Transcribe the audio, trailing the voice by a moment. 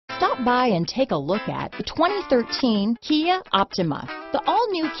Stop by and take a look at the 2013 Kia Optima. The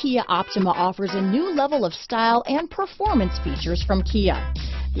all-new Kia Optima offers a new level of style and performance features from Kia.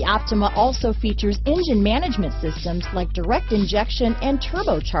 The Optima also features engine management systems like direct injection and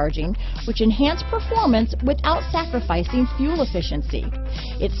turbocharging, which enhance performance without sacrificing fuel efficiency.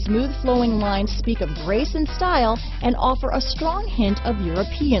 Its smooth flowing lines speak of grace and style and offer a strong hint of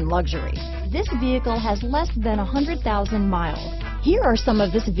European luxury. This vehicle has less than 100,000 miles. Here are some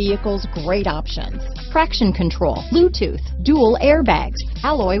of this vehicle's great options: traction control, Bluetooth, dual airbags,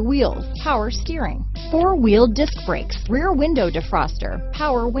 alloy wheels, power steering, four-wheel disc brakes, rear window defroster,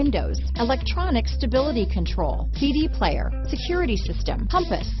 power windows, electronic stability control, CD player, security system,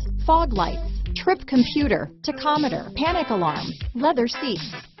 compass, fog lights, trip computer, tachometer, panic alarm, leather seats,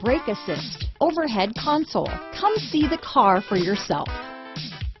 brake assist, overhead console. Come see the car for yourself.